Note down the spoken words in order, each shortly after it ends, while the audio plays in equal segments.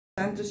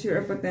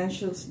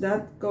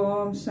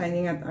potentials.com,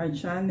 signing at our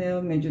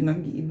channel. Medyo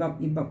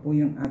nag-iiba-iba po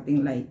yung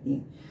ating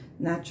lighting.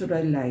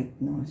 Natural light,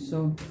 no?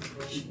 So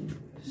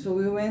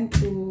we went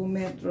to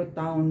Metro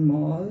Town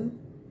Mall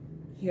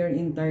here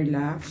in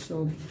Tarlac.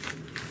 So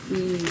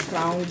we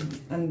found,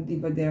 and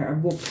diba there are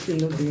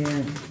Booksale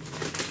there.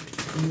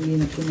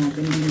 Hindi na po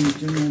natin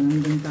binidyo na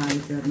nandun tayo,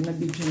 pero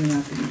nabidyo na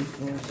natin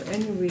before. So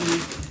anyway,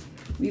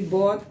 we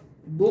bought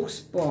books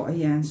po.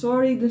 Ayan.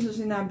 Sorry dun sa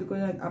sinabi ko,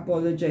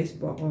 nag-apologize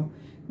po ako.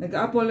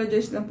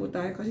 Nag-apologize lang po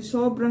tayo kasi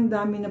sobrang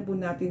dami na po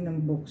natin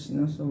ng books,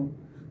 no? So,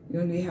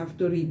 yun, we have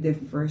to read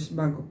them first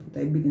bago po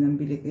tayo bili ng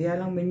bili.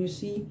 Kaya lang, when you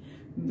see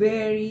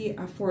very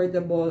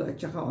affordable at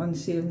saka on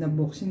sale na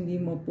books, hindi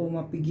mo po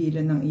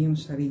mapigilan ng iyong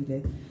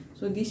sarili.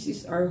 So, this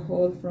is our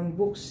haul from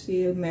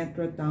Booksale,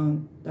 Metro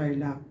Town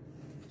Tarlac.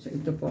 So,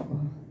 ito po.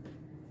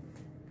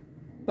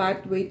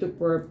 Pathway to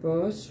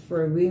Purpose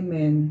for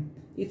Women.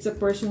 It's a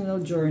personal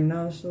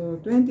journal.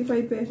 So,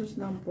 25 pesos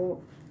lang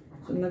po.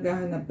 So,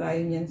 naghahanap tayo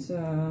niyan sa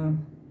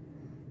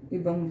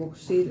ibang book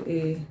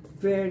sale.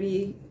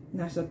 Very,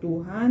 nasa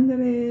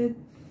 200.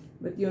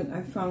 But yun,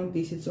 I found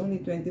this. It's only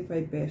 25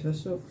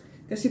 pesos. So,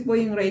 kasi po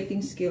yung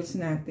writing skills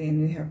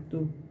natin, we have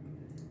to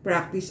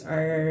practice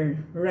our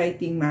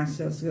writing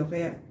muscles. So,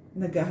 kaya,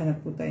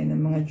 naghahanap po tayo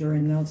ng mga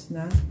journals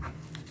na,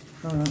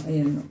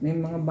 ayan, may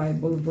mga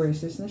Bible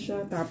verses na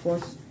siya.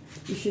 Tapos,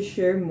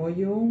 i-share mo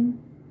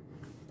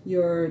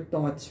your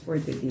thoughts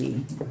for the day.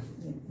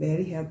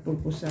 Very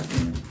helpful po sa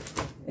akin.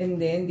 And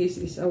then,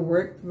 this is a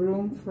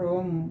workroom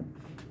from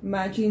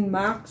Imagine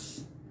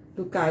Max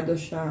Lucado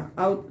siya.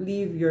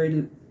 Outlive your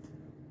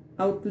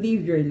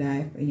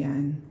life.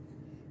 Ayan.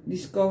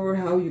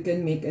 Discover how you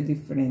can make a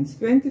difference.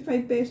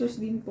 25 pesos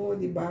din po,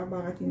 diba?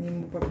 Bakit hindi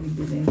mo pa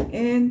bibilin?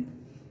 And,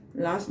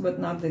 last but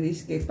not the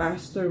least, kay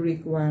Pastor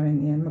Rick Warren.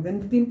 Ayan.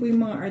 Maganda din po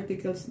yung mga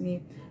articles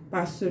ni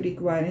Pastor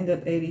Rick Warren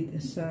that I read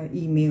sa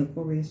email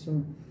ko.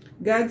 So,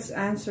 God's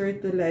answer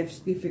to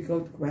life's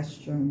difficult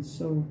questions.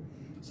 So,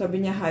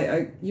 sabi niya,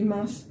 yung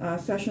mga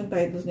session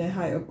titles niya,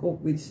 How I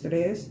Cope with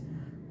Stress,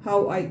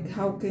 How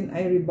can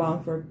I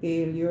rebound for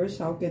failures,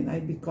 How can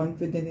I be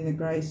confident in a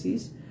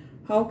crisis,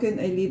 How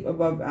can I live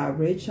above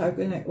average, How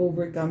can I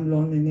overcome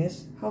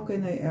loneliness, How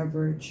can I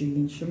ever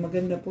change. So,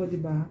 maganda po, di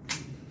ba?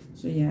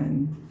 So,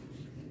 yan.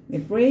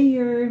 May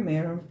prayer,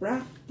 mayroong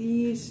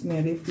practice, may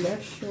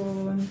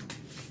reflection.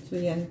 So,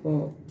 yan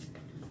po.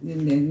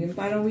 Yun din. Yung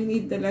parang we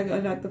need talaga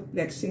a lot of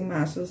flexing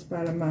muscles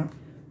para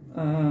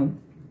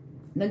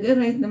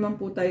nag-write naman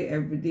po tayo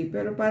everyday.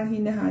 Pero parang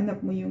hinahanap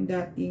mo yung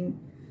dating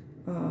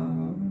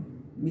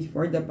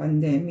before the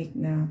pandemic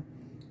na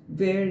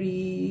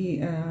very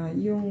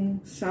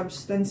yung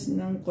substance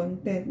ng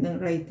content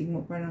ng writing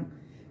mo. Parang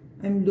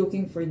I'm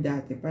looking for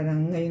that.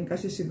 Parang ngayon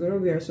kasi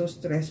siguro we are so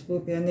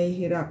stressful kaya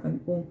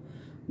nahihirapan pong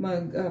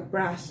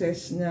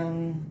mag-process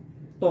ng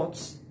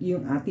thoughts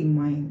yung ating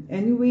mind.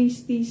 Anyway,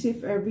 stay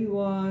safe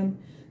everyone.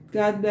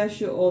 God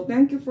bless you all.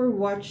 Thank you for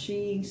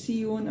watching.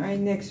 See you on our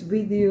next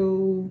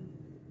video.